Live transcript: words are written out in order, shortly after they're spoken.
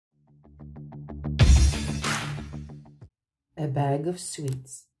A bag of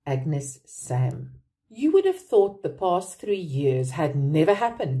sweets. Agnes Sam. You would have thought the past 3 years had never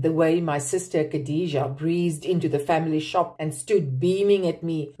happened, the way my sister Khadija breezed into the family shop and stood beaming at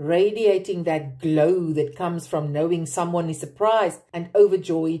me, radiating that glow that comes from knowing someone is surprised and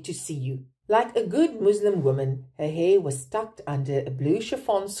overjoyed to see you. Like a good Muslim woman, her hair was tucked under a blue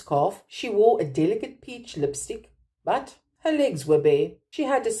chiffon scarf. She wore a delicate peach lipstick, but her legs were bare. She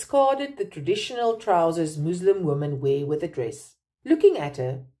had discarded the traditional trousers Muslim women wear with a dress. Looking at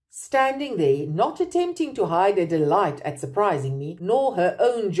her, standing there, not attempting to hide her delight at surprising me, nor her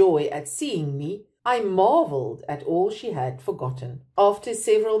own joy at seeing me, I marveled at all she had forgotten. After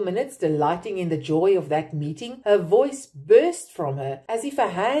several minutes delighting in the joy of that meeting, her voice burst from her as if a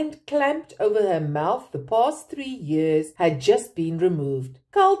hand clamped over her mouth the past 3 years had just been removed.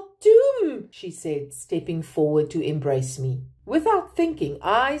 "Khartoum," she said, stepping forward to embrace me. Without thinking,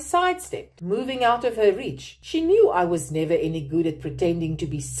 I sidestepped, moving out of her reach. She knew I was never any good at pretending to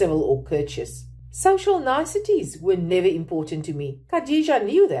be civil or courteous. Social niceties were never important to me. Khadija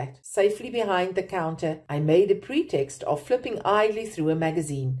knew that. Safely behind the counter, I made a pretext of flipping idly through a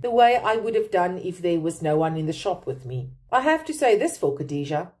magazine, the way I would have done if there was no one in the shop with me. I have to say this for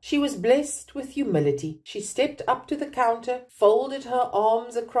Khadija. She was blessed with humility. She stepped up to the counter, folded her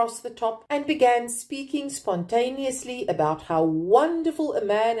arms across the top, and began speaking spontaneously about how wonderful a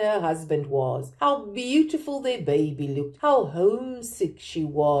man her husband was, how beautiful their baby looked, how homesick she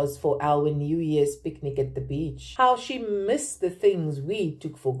was for our New Year's picnic at the beach, how she missed the things we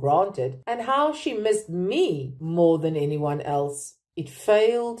took for granted, and how she missed me more than anyone else. It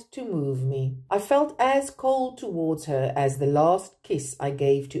failed to move me. I felt as cold towards her as the last kiss I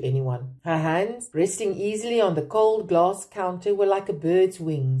gave to anyone. Her hands, resting easily on the cold glass counter, were like a bird's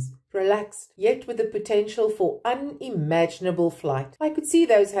wings, relaxed, yet with the potential for unimaginable flight. I could see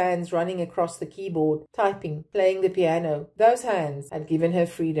those hands running across the keyboard, typing, playing the piano. Those hands had given her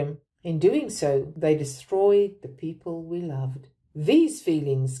freedom. In doing so, they destroyed the people we loved. These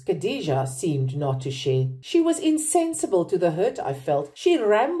feelings Khadija seemed not to share. She was insensible to the hurt I felt. She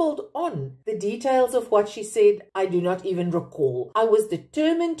rambled on. The details of what she said I do not even recall. I was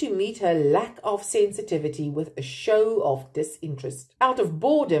determined to meet her lack of sensitivity with a show of disinterest. Out of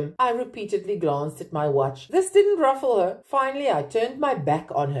boredom, I repeatedly glanced at my watch. This didn't ruffle her. Finally, I turned my back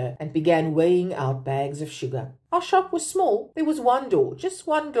on her and began weighing out bags of sugar. Our shop was small. There was one door, just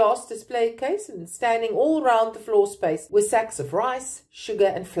one glass display case, and standing all round the floor space were sacks of rice, sugar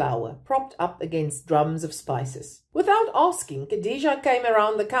and flour, propped up against drums of spices. Without asking, Khadija came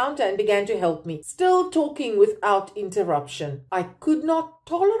around the counter and began to help me, still talking without interruption. I could not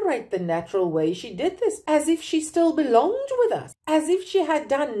tolerate the natural way she did this, as if she still belonged with us, as if she had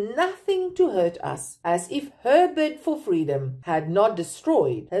done nothing to hurt us, as if her bid for freedom had not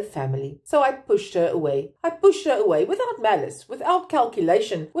destroyed her family. So I pushed her away. I pushed her away without malice, without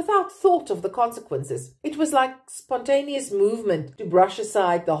calculation, without thought of the consequences. It was like spontaneous movement to brush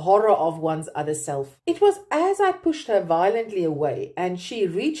aside the horror of one's other self. It was as I pushed her violently away and she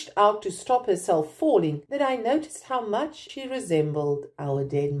reached out to stop herself falling that I noticed how much she resembled our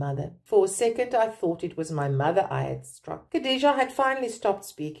dead mother. For a second I thought it was my mother I had struck. Khadija had finally stopped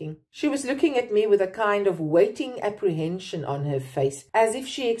speaking. She was looking at me with a kind of waiting apprehension on her face, as if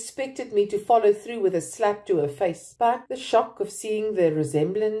she expected me to follow through with a slap to her face. But the shock of seeing the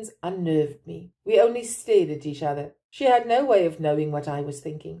resemblance unnerved me. We only stared at each other. She had no way of knowing what I was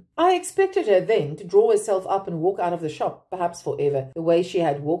thinking. I expected her then to draw herself up and walk out of the shop, perhaps forever, the way she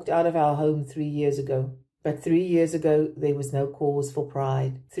had walked out of our home 3 years ago. But 3 years ago, there was no cause for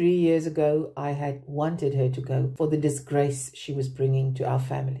pride. 3 years ago, I had wanted her to go for the disgrace she was bringing to our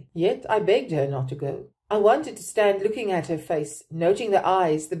family. Yet I begged her not to go. I wanted to stand looking at her face, noting the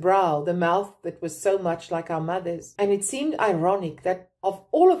eyes, the brow, the mouth that was so much like our mother's. And it seemed ironic that of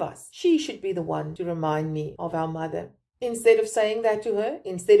all of us, she should be the one to remind me of our mother. Instead of saying that to her,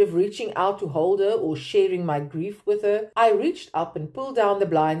 instead of reaching out to hold her or sharing my grief with her, I reached up and pulled down the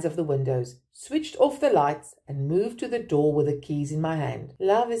blinds of the windows, switched off the lights, and moved to the door with the keys in my hand.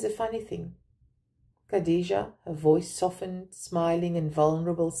 Love is a funny thing. Khadija, her voice softened, smiling and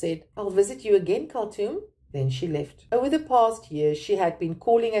vulnerable, said, "I'll visit you again, Khartoum." Then she left. Over the past year, she had been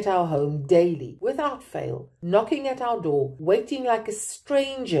calling at our home daily, without fail, knocking at our door, waiting like a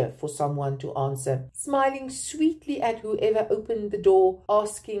stranger for someone to answer, smiling sweetly at whoever opened the door,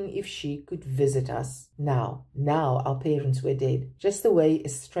 asking if she could visit us. Now our parents were dead, just the way a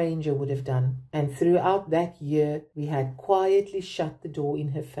stranger would have done. And throughout that year, we had quietly shut the door in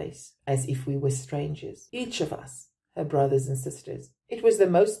her face, as if we were strangers. Each of us, her brothers and sisters. It was the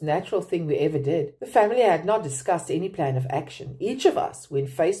most natural thing we ever did. The family had not discussed any plan of action. Each of us, when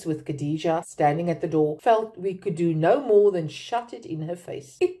faced with Khadija standing at the door, felt we could do no more than shut it in her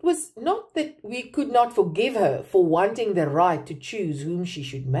face. It was not that we could not forgive her for wanting the right to choose whom she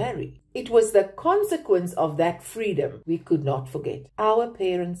should marry. It was the consequence of that freedom we could not forget. Our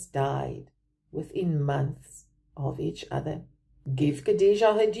parents died within months of each other. Give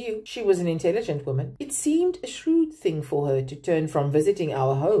Khadija her due. She was an intelligent woman. It seemed a shrewd thing for her to turn from visiting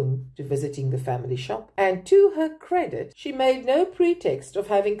our home to visiting the family shop. And to her credit, she made no pretext of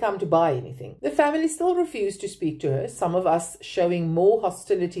having come to buy anything. The family still refused to speak to her, some of us showing more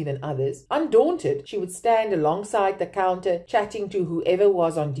hostility than others. Undaunted, she would stand alongside the counter, chatting to whoever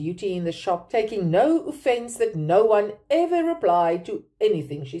was on duty in the shop, taking no offense that no one ever replied to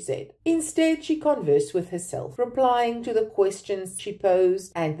anything she said. Instead, she conversed with herself, replying to the questions she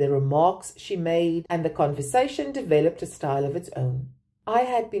posed and the remarks she made, and the conversation developed a style of its own. I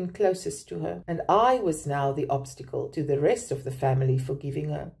had been closest to her, and I was now the obstacle to the rest of the family forgiving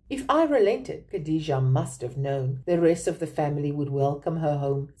her. If I relented, Khadija must have known the rest of the family would welcome her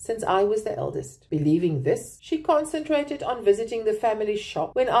home, since I was the eldest. Believing this, she concentrated on visiting the family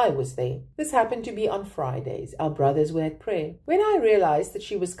shop when I was there. This happened to be on Fridays. Our brothers were at prayer. When I realized that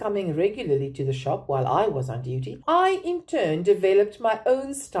she was coming regularly to the shop while I was on duty, I in turn developed my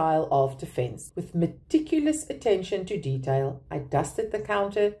own style of defense. With meticulous attention to detail, I dusted the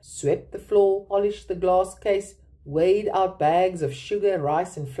counter, swept the floor, polished the glass case, weighed out bags of sugar,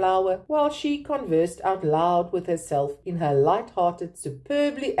 rice and flour, while she conversed out loud with herself in her light-hearted,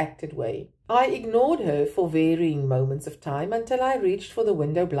 superbly acted way. I ignored her for varying moments of time until I reached for the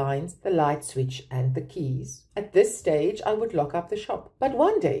window blinds, the light switch and the keys. At this stage, I would lock up the shop. But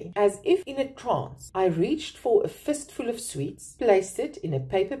one day, as if in a trance, I reached for a fistful of sweets, placed it in a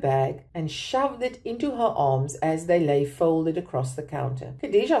paper bag, and shoved it into her arms as they lay folded across the counter.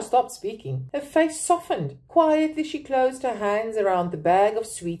 Khadija stopped speaking. Her face softened. Quietly, she closed her hands around the bag of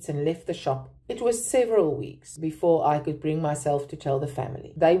sweets and left the shop. It was several weeks before I could bring myself to tell the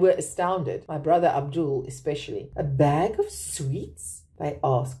family. They were astounded, my brother Abdul especially. "A bag of sweets?" they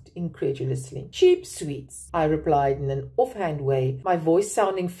asked incredulously. "Cheap sweets," I replied in an offhand way, my voice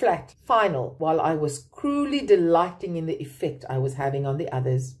sounding flat, final, while I was cruelly delighting in the effect I was having on the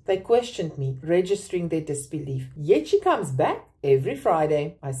others. They questioned me, registering their disbelief. "Yet she comes back every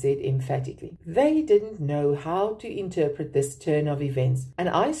Friday," I said emphatically. They didn't know how to interpret this turn of events, and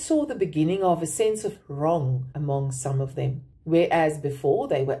I saw the beginning of a sense of wrong among some of them. Whereas before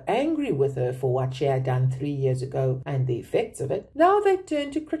they were angry with her for what she had done 3 years ago and the effects of it, now they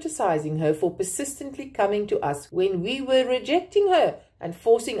turned to criticizing her for persistently coming to us when we were rejecting her and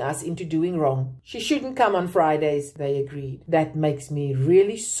forcing us into doing wrong. "She shouldn't come on Fridays," they agreed. "That makes me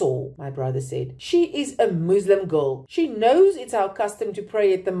really sore," my brother said. "She is a Muslim girl. She knows it's our custom to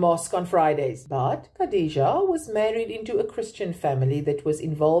pray at the mosque on Fridays." But Khadija was married into a Christian family that was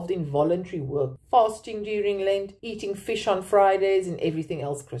involved in voluntary work, fasting during Lent, eating fish on Fridays, and everything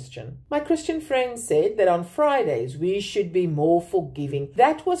else Christian. My Christian friends said that on Fridays we should be more forgiving.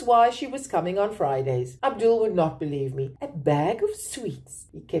 That was why she was coming on Fridays. Abdul would not believe me. "A bag of sweets,"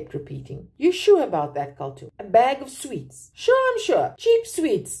 he kept repeating. "You sure about that, Kaltu? A bag of sweets?" "Sure, I'm sure. Cheap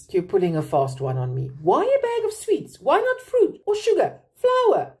sweets." "You're pulling a fast one on me. Why a bag of sweets? Why not fruit or sugar?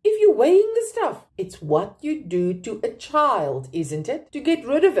 Flour, if you're weighing the stuff?" "It's what you do to a child, isn't it? To get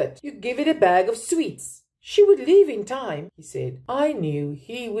rid of it, you give it a bag of sweets." "She would leave in time," he said. I knew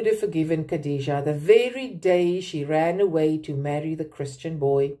he would have forgiven Khadija the very day she ran away to marry the Christian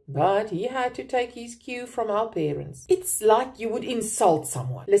boy, but he had to take his cue from our parents. "It's like you would insult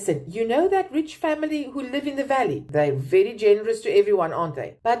someone. Listen, you know that rich family who live in the valley? They're very generous to everyone, aren't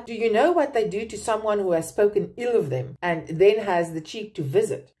they? But do you know what they do to someone who has spoken ill of them and then has the cheek to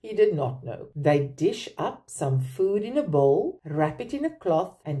visit?" He did not know. "They dish up some food in a bowl, wrap it in a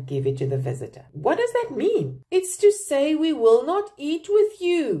cloth, and give it to the visitor." "What does that mean?" "It's to say we will not eat with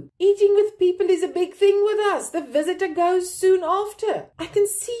you. Eating with people is a big thing with us. The visitor goes soon after." I can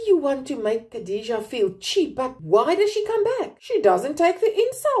see you want to make Khadija feel cheap, but why does she come back? She doesn't take the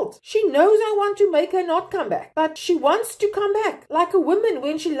insult. She knows I want to make her not come back, but she wants to come back, like a woman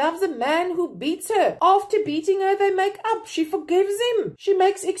when she loves a man who beats her. After beating her, they make up. She forgives him. She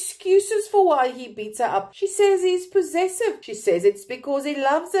makes excuses for why he beats her up. She says he's possessive. She says it's because he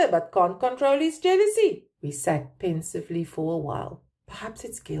loves her but can't control his jealousy. We sat pensively for a while. "Perhaps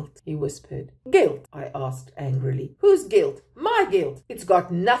it's guilt," he whispered. "Guilt?" I asked angrily. "Whose guilt? My guilt. It's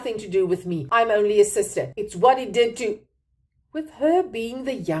got nothing to do with me. I'm only a sister. It's what he did to—" "With her being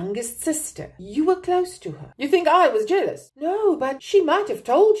the youngest sister, you were close to her. You think I was jealous?" "No, but she might have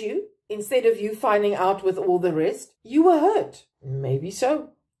told you." instead of you finding out with all the rest? You were hurt. Maybe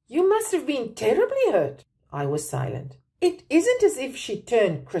so. You must have been terribly hurt. I was silent. It isn't as if she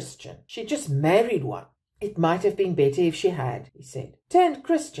turned Christian. She just married one. It might have been better if she had, he said. Turned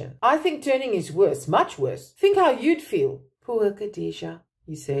Christian. I think turning is worse, much worse. Think how you'd feel. Poor Khadija,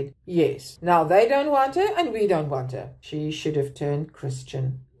 he said. Yes. Now they don't want her and we don't want her. She should have turned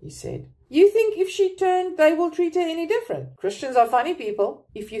Christian, he said. You think if she turned, they will treat her any different? Christians are funny people.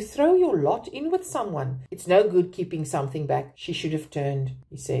 If you throw your lot in with someone, it's no good keeping something back. She should have turned,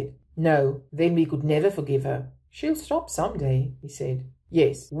 he said. No, then we could never forgive her. She'll stop someday, he said.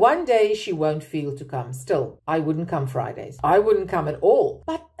 Yes, one day she won't feel to come. Still, I wouldn't come Fridays. I wouldn't come at all.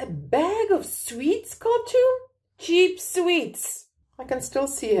 But a bag of sweets, Khartoum? Cheap sweets. I can still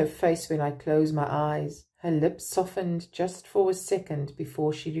see her face when I close my eyes. Her lips softened just for a second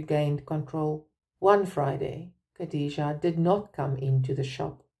before she regained control. One Friday, Khadija did not come into the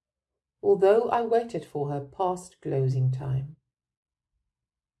shop, although I waited for her past closing time.